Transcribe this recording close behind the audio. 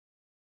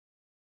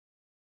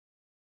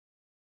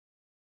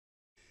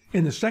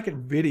In the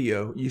second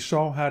video, you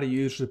saw how to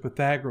use the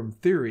Pythagorean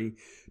theory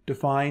to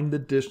find the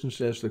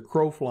distance as the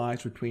crow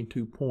flies between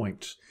 2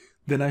 points.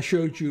 Then I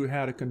showed you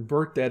how to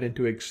convert that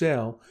into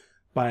Excel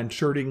by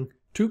inserting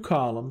 2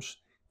 columns,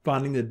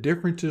 finding the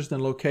differences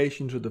in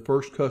locations of the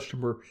first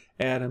customer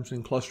atoms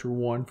in cluster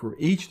 1 for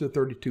each of the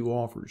 32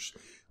 offers.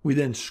 We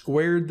then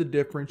squared the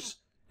difference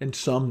and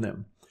summed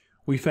them.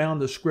 We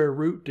found the square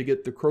root to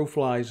get the crow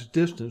fly's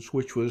distance,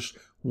 which was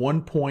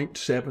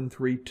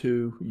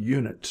 1.732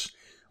 units.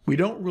 We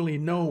don't really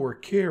know or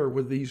care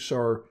whether these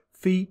are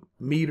feet,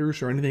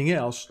 meters, or anything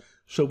else,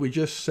 so we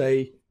just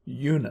say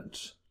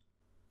units.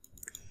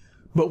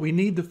 But we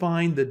need to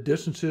find the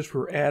distances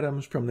for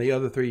atoms from the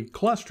other 3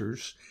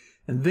 clusters,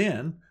 and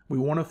then we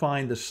want to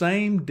find the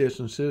same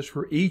distances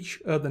for each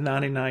of the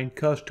 99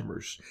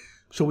 customers.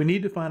 So we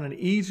need to find an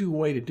easy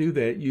way to do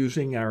that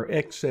using our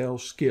Excel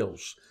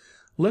skills.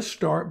 Let's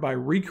start by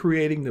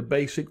recreating the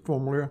basic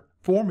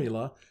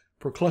formula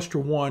for cluster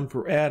 1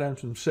 for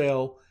atoms in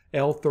cell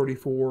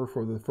L34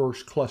 for the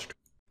first cluster.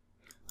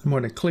 I'm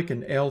going to click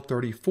in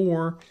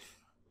L34,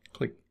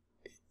 click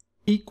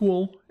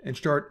equal, and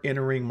start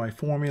entering my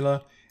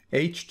formula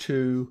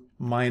H2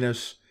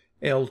 minus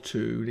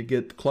L2 to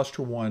get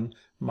cluster 1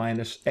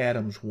 minus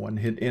atoms 1.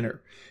 Hit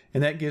enter.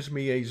 And that gives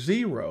me a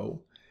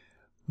 0,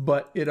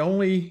 but it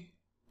only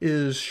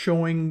is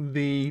showing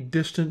the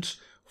distance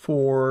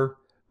for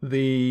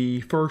the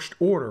first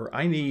order.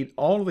 I need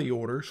all of the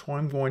orders, so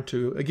I'm going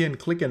to, again,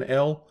 click in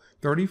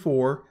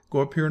L34,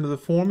 go up here into the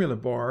formula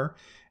bar,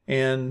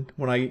 and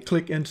when I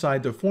click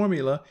inside the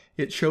formula,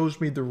 it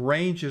shows me the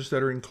ranges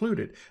that are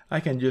included. I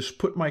can just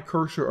put my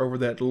cursor over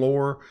that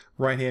lower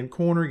right-hand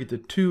corner, get the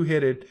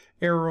 2-headed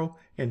arrow,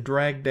 and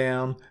drag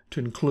down to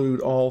include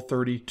all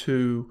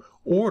 32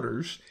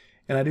 orders.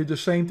 And I do the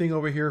same thing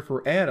over here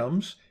for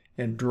atoms,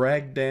 and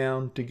drag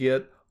down to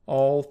get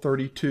all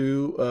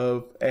 32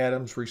 of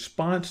atoms'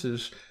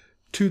 responses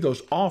to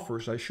those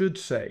offers, I should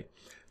say.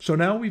 So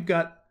now we've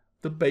got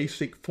the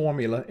basic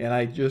formula, and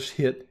I just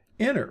hit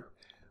enter.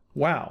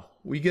 Wow,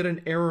 we get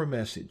an error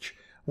message.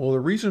 Well, the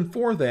reason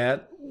for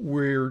that,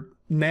 we're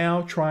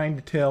now trying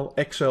to tell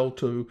Excel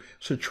to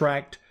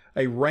subtract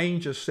a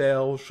range of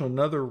cells from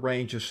another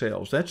range of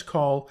cells. That's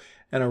called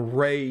an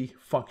array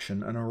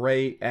function, an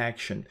array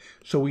action.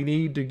 So we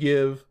need to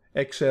give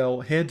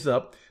Excel heads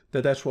up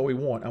that that's what we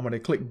want. I'm going to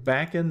click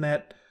back in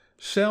that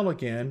cell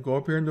again, go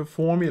up here in the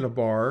formula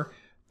bar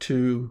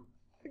to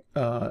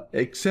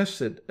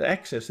access it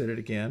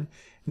again.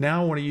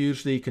 Now I want to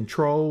use the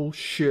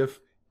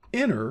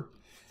Control-Shift-Enter,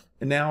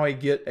 and now I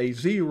get a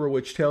 0,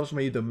 which tells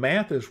me the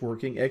math is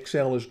working.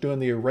 Excel is doing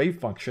the array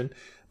function,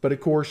 but of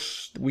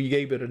course we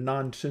gave it a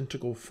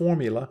nonsensical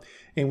formula,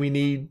 and we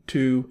need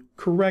to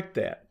correct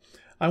that.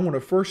 I want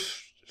to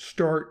first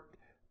start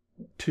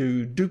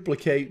to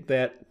duplicate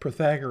that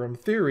Pythagorean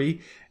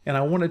theory, and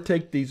I want to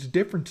take these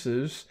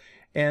differences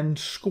and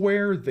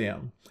square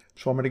them.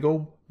 So I'm going to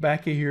go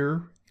back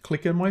here,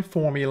 click in my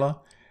formula,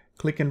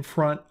 click in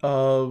front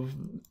of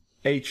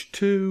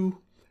H2,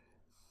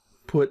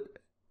 put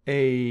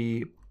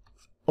a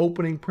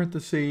opening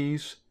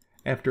parentheses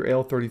after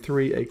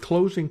L33, a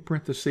closing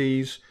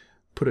parentheses,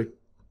 put a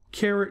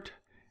caret,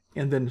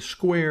 and then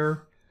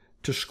square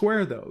to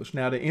square those.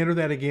 Now to enter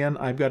that again,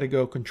 I've got to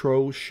go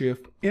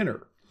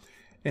Control-Shift-Enter.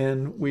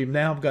 And we've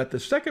now got the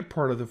second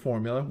part of the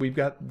formula. We've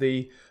got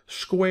the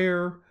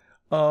square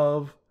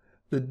of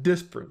the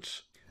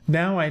difference.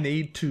 Now I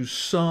need to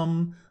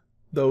sum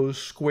those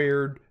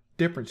squared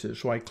differences.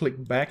 So I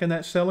click back in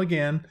that cell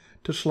again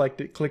to select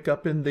it, click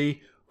up in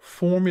the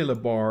formula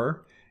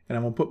bar, and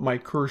I'm going to put my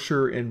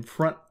cursor in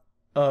front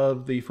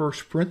of the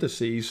first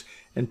parentheses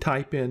and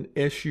type in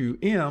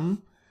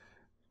SUM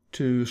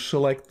to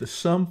select the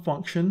sum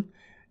function.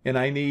 And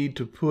I need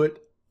to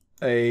put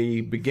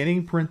a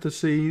beginning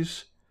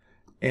parentheses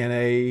and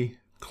a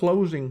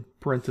closing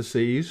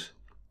parentheses,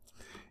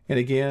 and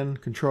again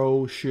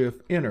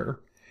Control-Shift-Enter,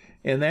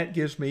 and that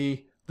gives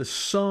me the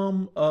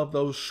sum of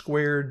those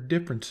squared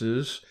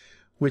differences,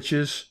 which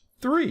is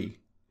 3.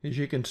 As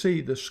you can see,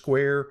 the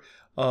square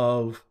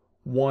of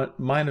 1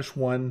 minus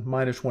 1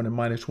 minus 1 and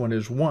minus 1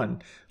 is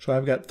 1, so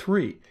I've got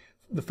 3.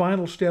 The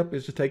final step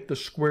is to take the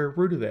square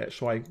root of that,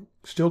 so I'm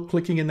still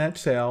clicking in that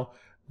cell,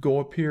 go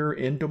up here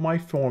into my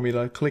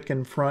formula, click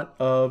in front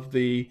of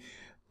the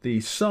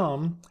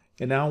sum,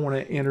 and now I want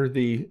to enter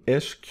the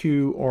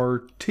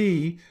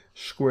SQRT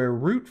square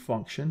root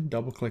function.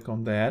 Double click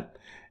on that,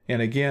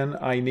 and again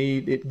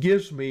it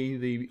gives me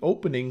the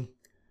opening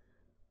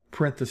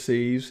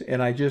parentheses,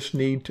 and I just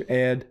need to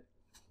add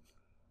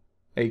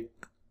a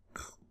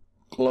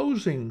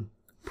closing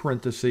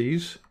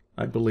parentheses,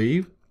 I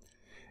believe,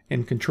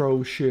 and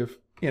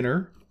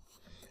Control-Shift-Enter.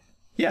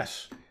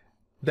 Yes,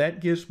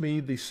 that gives me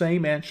the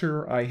same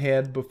answer I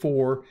had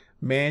before,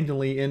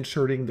 manually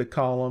inserting the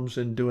columns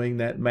and doing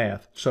that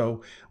math.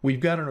 So we've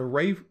got an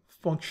array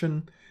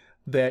function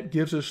that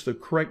gives us the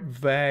correct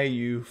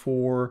value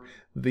for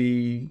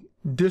the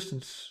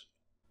distance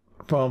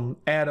from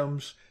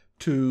atoms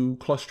to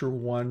cluster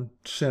 1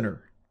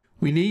 center.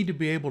 We need to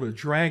be able to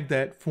drag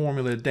that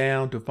formula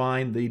down to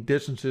find the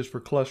distances for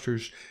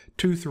clusters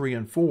 2, 3,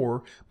 and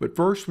 4, but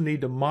first we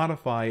need to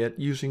modify it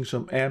using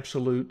some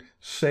absolute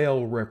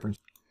cell reference.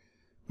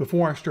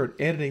 Before I start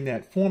editing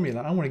that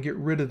formula, I want to get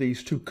rid of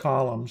these two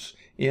columns,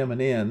 M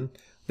and N,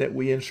 that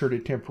we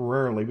inserted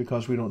temporarily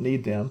because we don't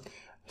need them.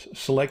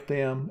 Select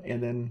them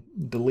and then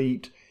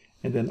delete,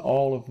 and then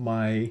all of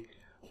my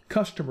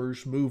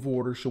customers move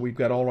order, so we've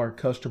got all our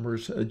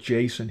customers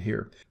adjacent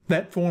here.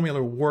 That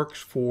formula works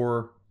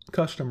for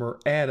customer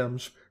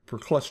Adams for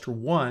cluster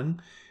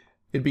 1.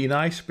 It'd be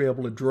nice to be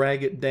able to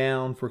drag it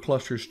down for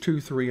clusters 2,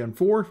 3, and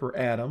 4 for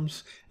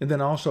Adams, and then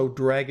also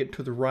drag it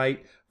to the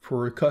right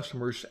for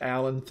customers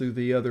Allen through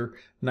the other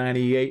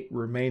 98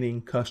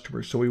 remaining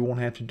customers, so we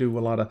won't have to do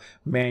a lot of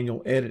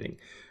manual editing.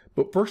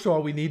 But first of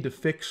all, we need to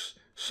fix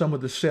some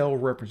of the cell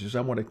references.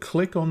 I want to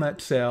click on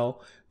that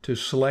cell to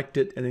select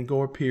it and then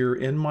go up here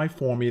in my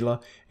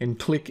formula and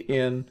click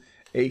in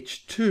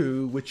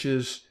H2, which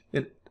is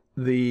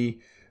the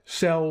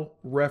cell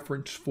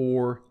reference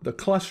for the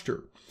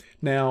cluster.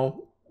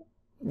 Now,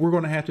 we're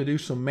going to have to do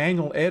some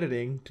manual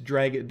editing to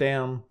drag it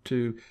down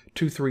to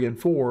 2, 3, and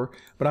 4,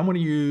 but I'm going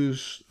to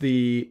use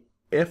the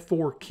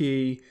F4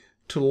 key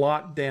to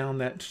lock down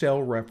that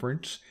cell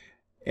reference,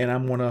 and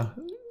I'm going to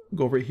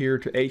go over here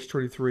to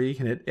H23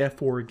 and hit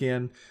F4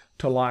 again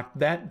to lock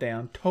that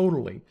down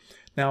totally.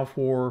 Now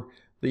for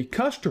the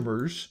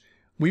customers,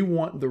 we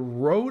want the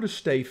row to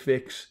stay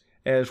fixed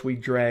as we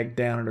drag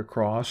down and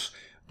across,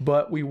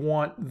 but we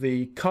want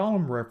the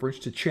column reference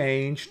to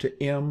change to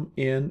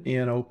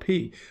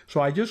MNNOP.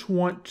 So I just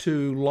want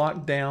to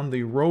lock down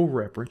the row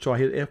reference. So I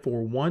hit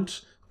F4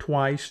 once,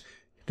 twice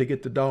to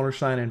get the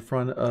 $sign in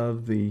front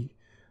of the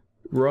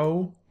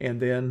row, and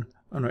then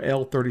on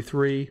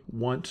L33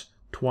 once,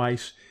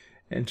 twice.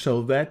 And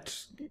so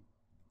that's,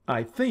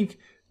 I think,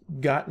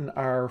 gotten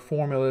our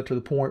formula to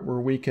the point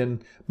where we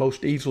can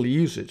most easily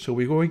use it. So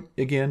we go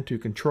again to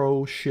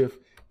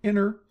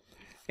Control-Shift-Enter,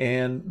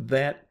 and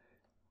that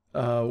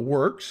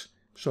works.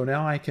 So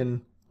now I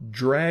can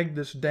drag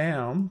this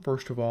down,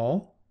 first of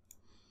all,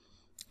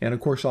 and of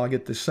course I'll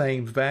get the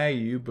same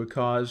value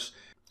because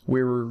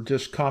we were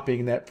just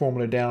copying that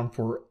formula down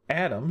for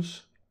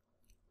Adams.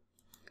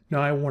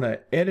 Now I want to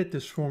edit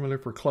this formula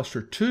for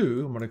cluster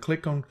 2. I'm going to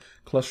click on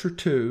cluster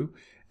 2,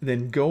 and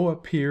then go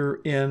up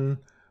here in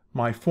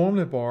my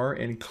formula bar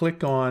and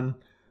click on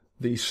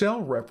the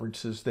cell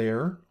references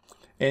there,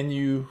 and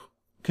you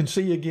can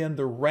see again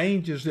the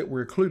ranges that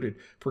were included.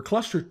 For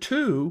cluster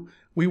 2,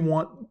 we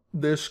want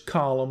this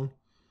column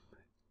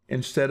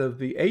instead of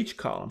the H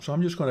column. So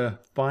I'm just going to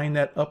find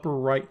that upper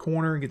right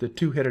corner and get the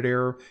two-headed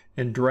arrow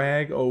and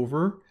drag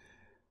over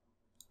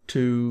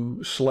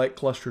to select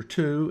cluster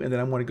 2, and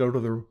then I'm going to go to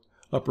the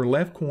upper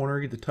left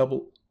corner, get the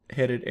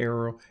double-headed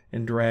arrow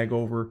and drag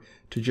over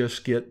to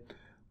just get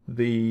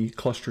the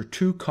cluster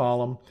 2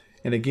 column.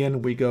 And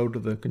again, we go to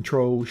the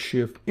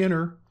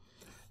Control-Shift-Enter,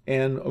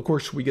 and of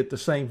course we get the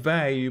same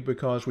value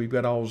because we've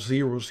got all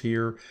zeros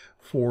here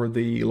for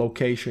the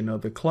location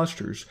of the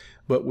clusters.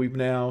 But we've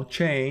now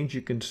changed.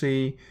 You can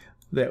see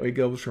that it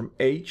goes from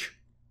H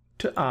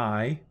to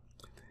I,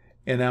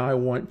 and now I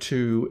want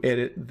to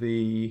edit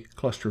the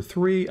cluster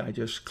 3. I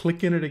just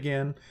click in it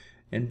again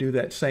and do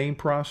that same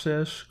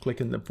process. Click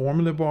in the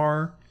formula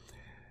bar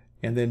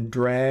and then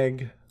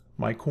drag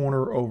my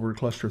corner over to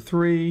cluster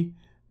 3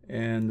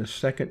 and the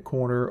second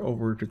corner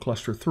over to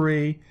cluster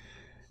 3,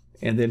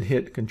 and then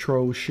hit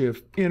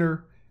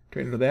Control-Shift-Enter to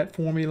enter that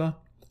formula.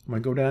 I'm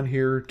going to go down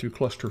here to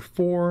cluster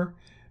 4,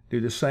 do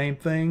the same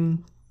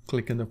thing,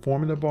 click in the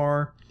formula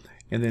bar,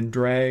 and then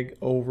drag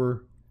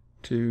over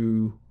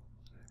to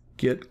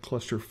get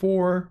cluster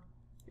 4,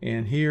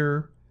 and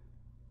here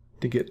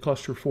to get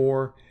cluster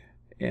 4,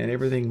 and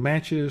everything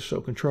matches,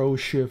 so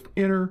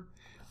Control-Shift-Enter.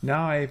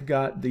 Now I've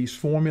got these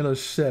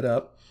formulas set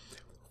up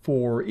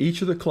for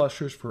each of the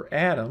clusters for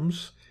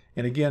Adams,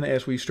 and again,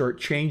 as we start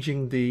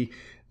changing the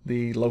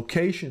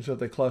locations of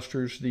the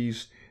clusters,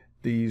 these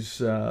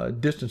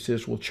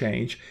distances will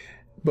change.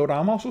 But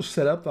I'm also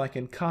set up that I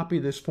can copy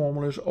these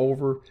formulas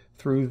over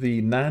through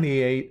the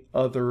 98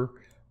 other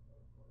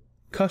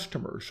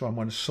customers. So I'm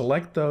going to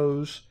select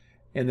those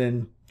and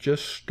then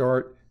just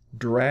start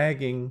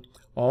dragging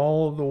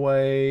all the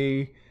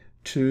way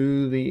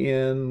to the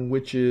end,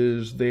 which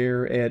is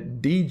there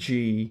at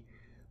DG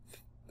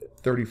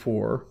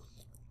 34,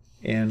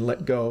 and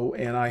let go,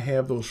 and I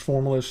have those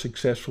formulas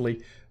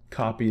successfully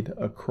copied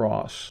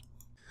across.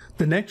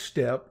 The next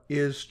step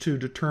is to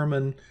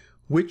determine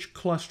which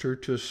cluster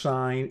to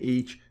assign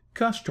each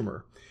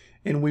customer,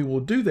 and we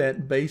will do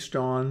that based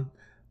on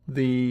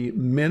the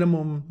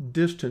minimum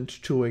distance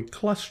to a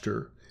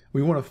cluster.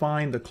 We want to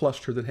find the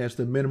cluster that has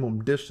the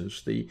minimum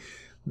distance,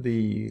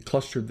 the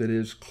cluster that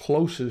is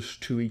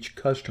closest to each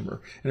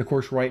customer. And of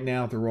course right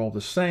now they're all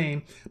the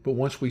same, but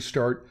once we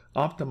start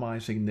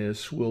optimizing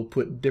this, we'll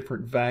put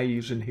different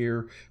values in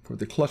here for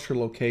the cluster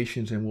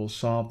locations and we'll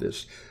solve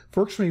this.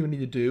 First thing we need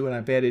to do, and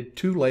I've added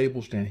two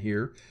labels down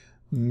here,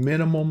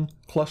 minimum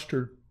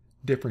cluster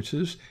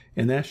differences,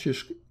 and that's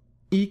just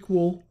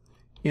equal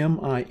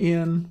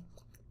MIN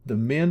the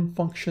min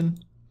function,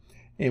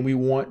 and we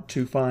want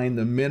to find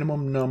the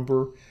minimum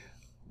number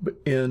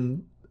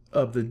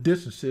of the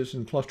distances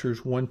in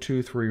clusters 1,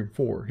 2, 3, and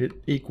 4. Hit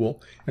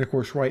equal, and of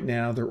course right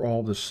now they're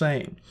all the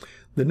same.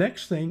 The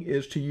next thing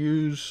is to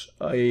use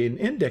an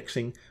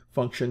indexing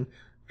function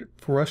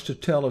for us to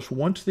tell us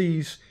once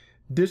these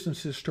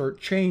distances start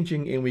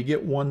changing and we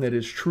get one that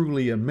is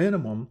truly a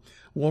minimum,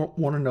 we'll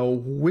want to know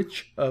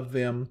which of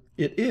them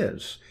it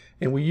is.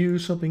 And we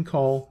use something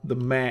called the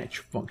match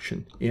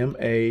function.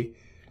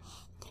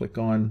 Click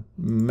on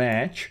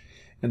match.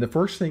 And the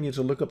first thing is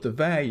to look up the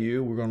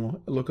value. We're going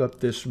to look up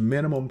this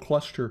minimum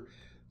cluster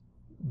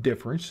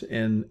difference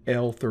in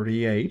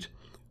L38,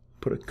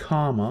 put a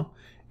comma,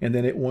 and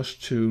then it wants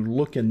to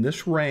look in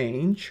this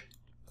range,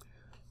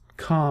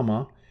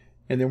 comma,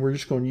 and then we're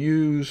just going to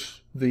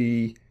use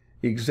the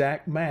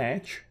exact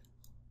match,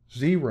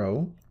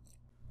 0.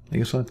 I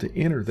guess I'll have to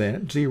enter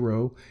that,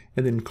 0,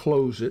 and then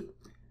close it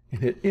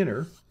and hit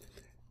enter.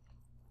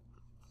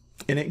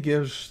 And it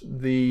gives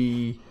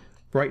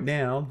right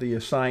now, the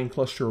assigned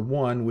cluster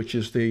 1, which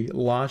is the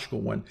logical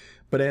one.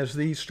 But as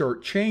these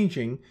start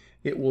changing,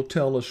 it will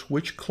tell us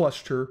which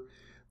cluster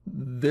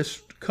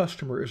this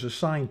customer is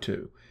assigned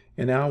to.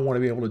 And now I want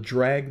to be able to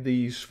drag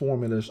these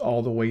formulas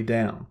all the way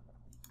down.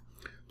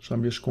 So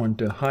I'm just going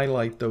to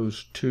highlight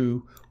those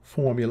two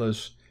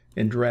formulas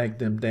and drag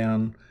them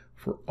down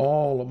for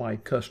all of my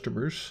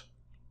customers.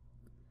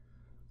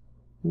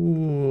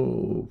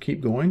 Ooh,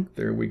 keep going.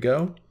 There we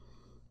go.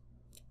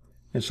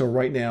 And so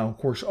right now, of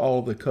course, all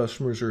of the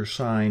customers are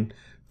assigned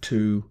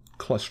to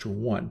cluster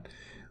 1.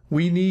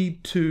 We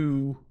need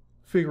to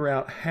figure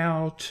out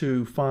how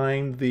to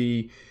find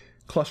the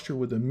cluster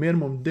with the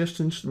minimum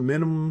distance. The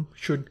minimum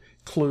should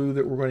clue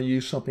that we're going to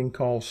use something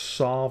called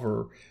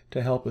solver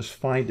to help us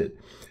find it.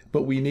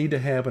 But we need to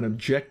have an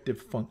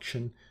objective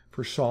function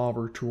for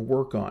solver to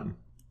work on.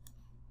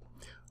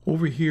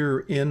 Over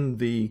here in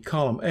the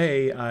column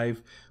A,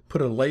 I've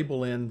put a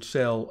label in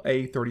cell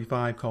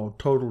A35 called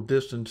total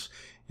distance.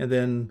 And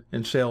then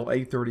in cell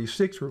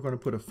A36, we're going to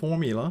put a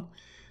formula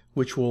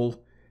which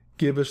will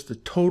give us the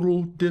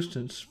total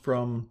distance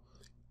from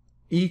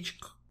each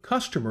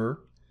customer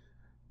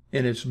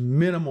and its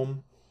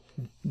minimum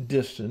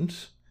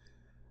distance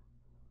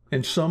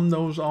and sum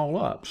those all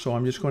up. So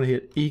I'm just going to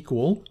hit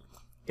equal,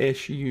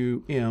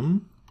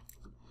 SUM,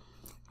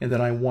 and then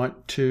I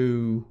want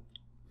to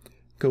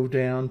go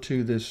down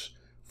to this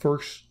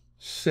first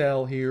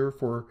cell here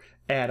for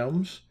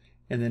atoms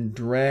and then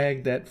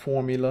drag that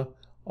formula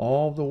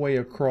all the way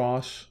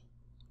across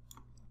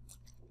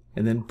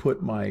and then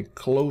put my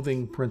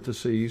clothing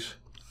parentheses,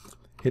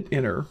 hit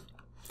enter,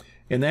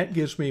 and that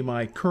gives me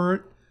my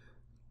current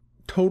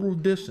total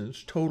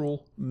distance,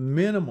 total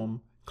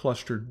minimum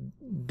cluster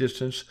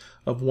distance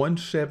of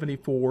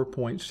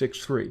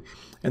 174.63.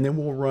 And then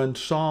we'll run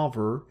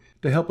solver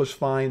to help us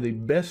find the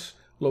best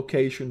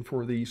location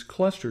for these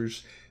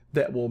clusters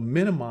that will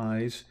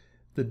minimize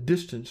the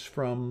distance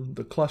from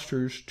the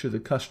clusters to the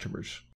customers.